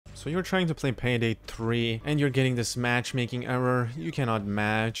So you're trying to play Payday 3 and you're getting this matchmaking error. You cannot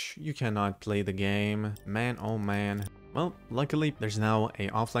match, you cannot play the game. Man, oh man. Well, luckily there's now a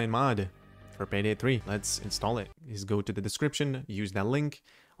offline mod for Payday 3. Let's install it. Just go to the description, use that link.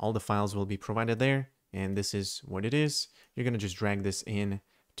 All the files will be provided there, and this is what it is. You're gonna just drag this in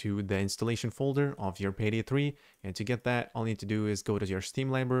to the installation folder of your Payday 3, and to get that, all you need to do is go to your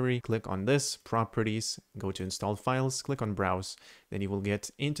Steam library, click on this, properties, go to installed files, click on browse, then you will get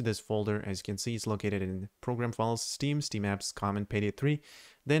into this folder. As you can see, it's located in program files, Steam, Steam apps, common, Payday 3,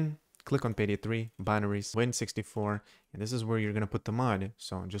 then click on Payday 3, binaries, Win64, and this is where you're gonna put the mod.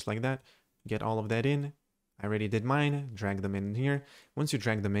 So just like that, get all of that in. I already did mine, drag them in here. Once you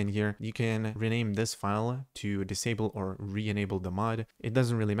drag them in here, you can rename this file to disable or re-enable the mod. It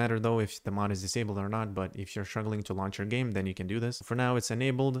doesn't really matter though if the mod is disabled or not, but if you're struggling to launch your game, then you can do this. For now, it's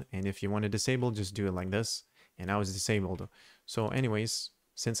enabled, and if you want to disable, just do it like this. And now it's disabled. So anyways,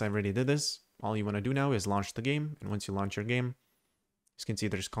 since I already did this, all you want to do now is launch the game, and once you launch your game, you can see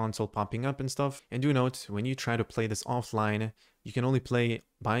there's console popping up and stuff. And do note, when you try to play this offline, you can only play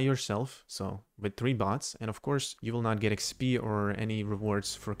by yourself, so with 3 bots, and of course you will not get XP or any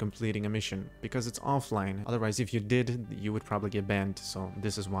rewards for completing a mission because it's offline. Otherwise, if you did, you would probably get banned, so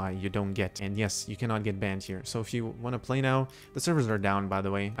this is why you don't get. And yes, you cannot get banned here. So if you want to play now, the servers are down, by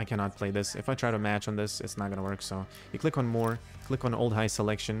the way. I cannot play this. If I try to match on this, it's not gonna work. So you click on more, click on old high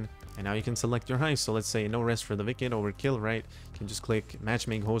selection, and now you can select your high. So let's say no rest for the wicked, overkill, right? You can just click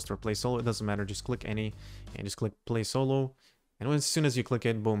matchmake host or play solo. It doesn't matter, just click any and just click play solo. And as soon as you click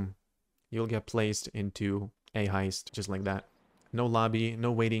it, boom, you'll get placed into a heist, just like that. No lobby,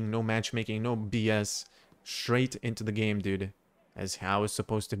 no waiting, no matchmaking, no BS. Straight into the game, dude. As how it's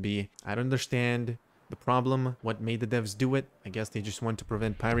supposed to be. I don't understand the problem, what made the devs do it. I guess they just want to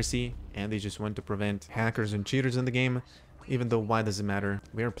prevent piracy, and they just want to prevent hackers and cheaters in the game. Even though, why does it matter?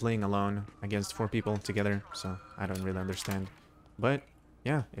 We are playing alone against 4 people together, so I don't really understand. But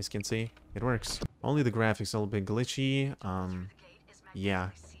yeah, as you can see, it works. Only the graphics are a little bit glitchy. Yeah,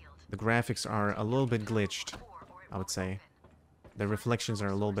 the graphics are a little bit glitched, I would say. The reflections are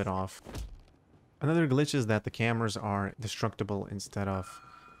a little bit off. Another glitch is that the cameras are destructible instead of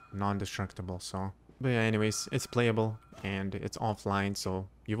non-destructible, so. But yeah, anyways, it's playable and it's offline, so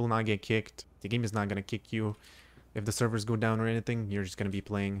you will not get kicked. The game is not gonna kick you. If the servers go down or anything, you're just gonna be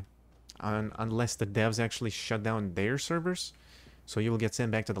playing. Unless the devs actually shut down their servers. So you will get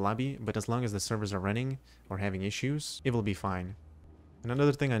sent back to the lobby, but as long as the servers are running or having issues, it will be fine. And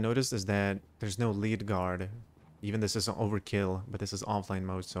another thing I noticed is that there's no lead guard. Even this is an overkill, but this is offline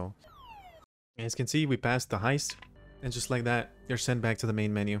mode, so. As you can see, we passed the heist, and just like that, you're sent back to the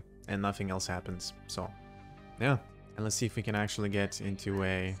main menu, and nothing else happens. So, yeah. And let's see if we can actually get into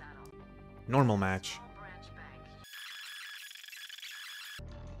a normal match.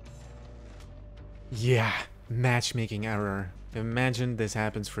 Yeah, matchmaking error. Imagine this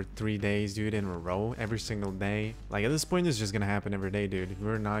happens for 3 days, dude, in a row, every single day. Like, at this point, it's just gonna happen every day, dude.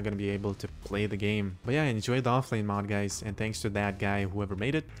 We're not gonna be able to play the game. But yeah, enjoy the offlane mod, guys, and thanks to that guy, whoever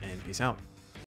made it, and peace out.